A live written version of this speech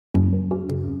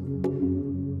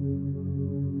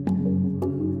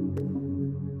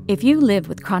If you live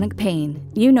with chronic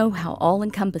pain, you know how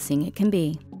all-encompassing it can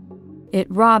be. It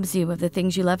robs you of the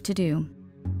things you love to do.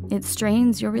 It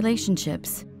strains your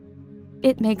relationships.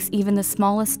 It makes even the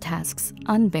smallest tasks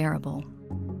unbearable.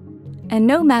 And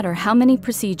no matter how many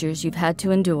procedures you've had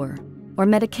to endure or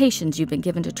medications you've been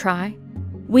given to try,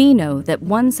 we know that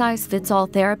one-size-fits-all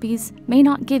therapies may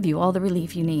not give you all the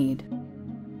relief you need.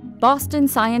 Boston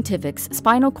Scientific's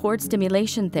spinal cord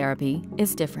stimulation therapy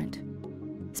is different.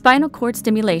 Spinal cord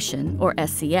stimulation, or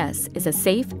SCS, is a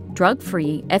safe,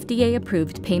 drug-free,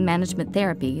 FDA-approved pain management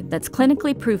therapy that's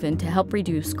clinically proven to help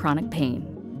reduce chronic pain.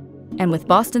 And with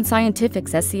Boston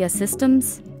Scientific's SCS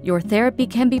systems, your therapy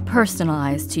can be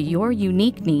personalized to your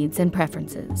unique needs and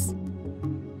preferences.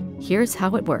 Here's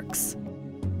how it works.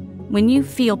 When you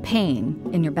feel pain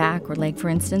in your back or leg, for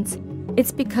instance,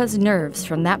 it's because nerves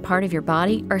from that part of your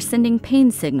body are sending pain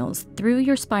signals through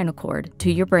your spinal cord to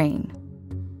your brain.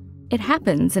 It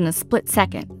happens in a split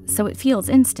second, so it feels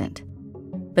instant.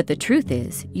 But the truth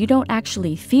is, you don't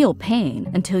actually feel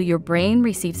pain until your brain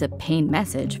receives a pain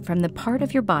message from the part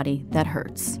of your body that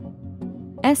hurts.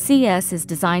 SCS is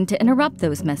designed to interrupt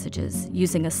those messages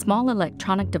using a small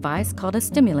electronic device called a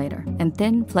stimulator and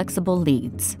thin, flexible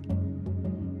leads.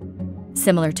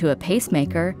 Similar to a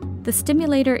pacemaker, the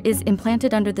stimulator is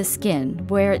implanted under the skin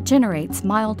where it generates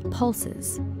mild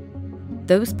pulses.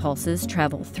 Those pulses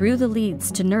travel through the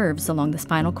leads to nerves along the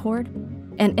spinal cord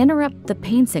and interrupt the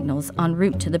pain signals en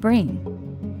route to the brain.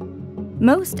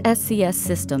 Most SCS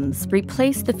systems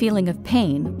replace the feeling of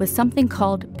pain with something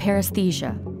called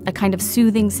paresthesia, a kind of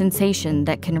soothing sensation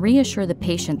that can reassure the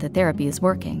patient the therapy is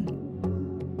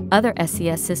working. Other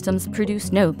SCS systems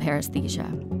produce no paresthesia.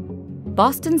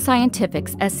 Boston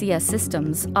Scientific's SCS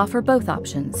systems offer both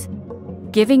options,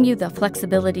 giving you the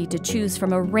flexibility to choose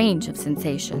from a range of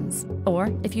sensations,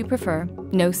 or, if you prefer,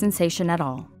 no sensation at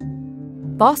all.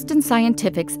 Boston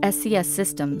Scientific's SCS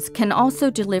systems can also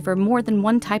deliver more than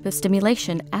one type of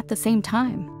stimulation at the same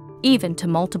time, even to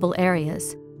multiple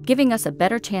areas, giving us a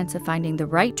better chance of finding the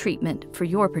right treatment for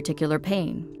your particular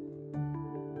pain.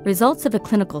 Results of a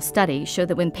clinical study show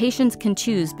that when patients can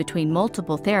choose between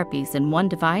multiple therapies in one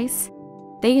device,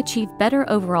 they achieve better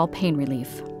overall pain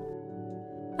relief.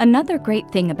 Another great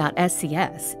thing about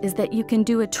SCS is that you can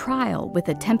do a trial with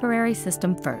a temporary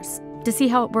system first to see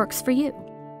how it works for you.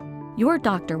 Your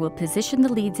doctor will position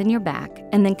the leads in your back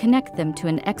and then connect them to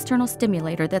an external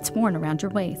stimulator that's worn around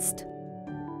your waist.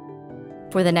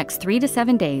 For the next 3 to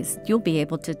 7 days, you'll be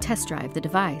able to test drive the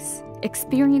device,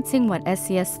 experiencing what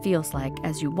SCS feels like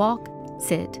as you walk,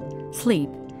 sit,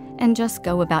 sleep, and just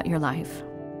go about your life.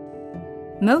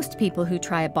 Most people who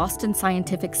try a Boston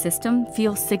Scientific system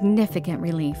feel significant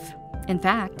relief. In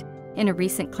fact, in a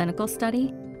recent clinical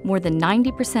study, more than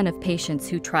 90% of patients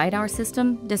who tried our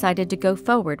system decided to go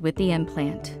forward with the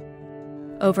implant.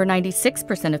 Over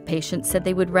 96% of patients said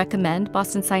they would recommend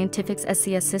Boston Scientific's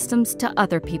SCS systems to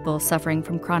other people suffering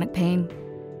from chronic pain.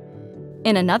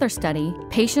 In another study,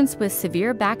 patients with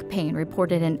severe back pain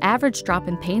reported an average drop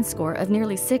in pain score of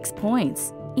nearly 6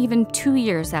 points, even 2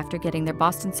 years after getting their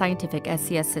Boston Scientific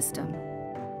SCS system.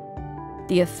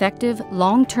 The effective,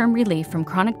 long-term relief from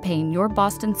chronic pain your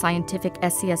Boston Scientific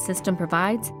SCS system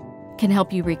provides can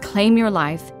help you reclaim your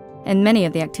life and many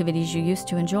of the activities you used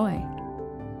to enjoy.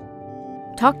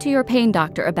 Talk to your pain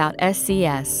doctor about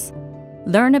SCS.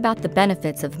 Learn about the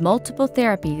benefits of multiple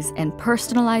therapies and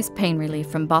personalized pain relief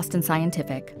from Boston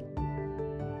Scientific.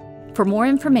 For more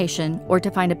information or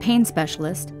to find a pain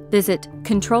specialist, visit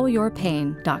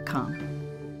controlyourpain.com.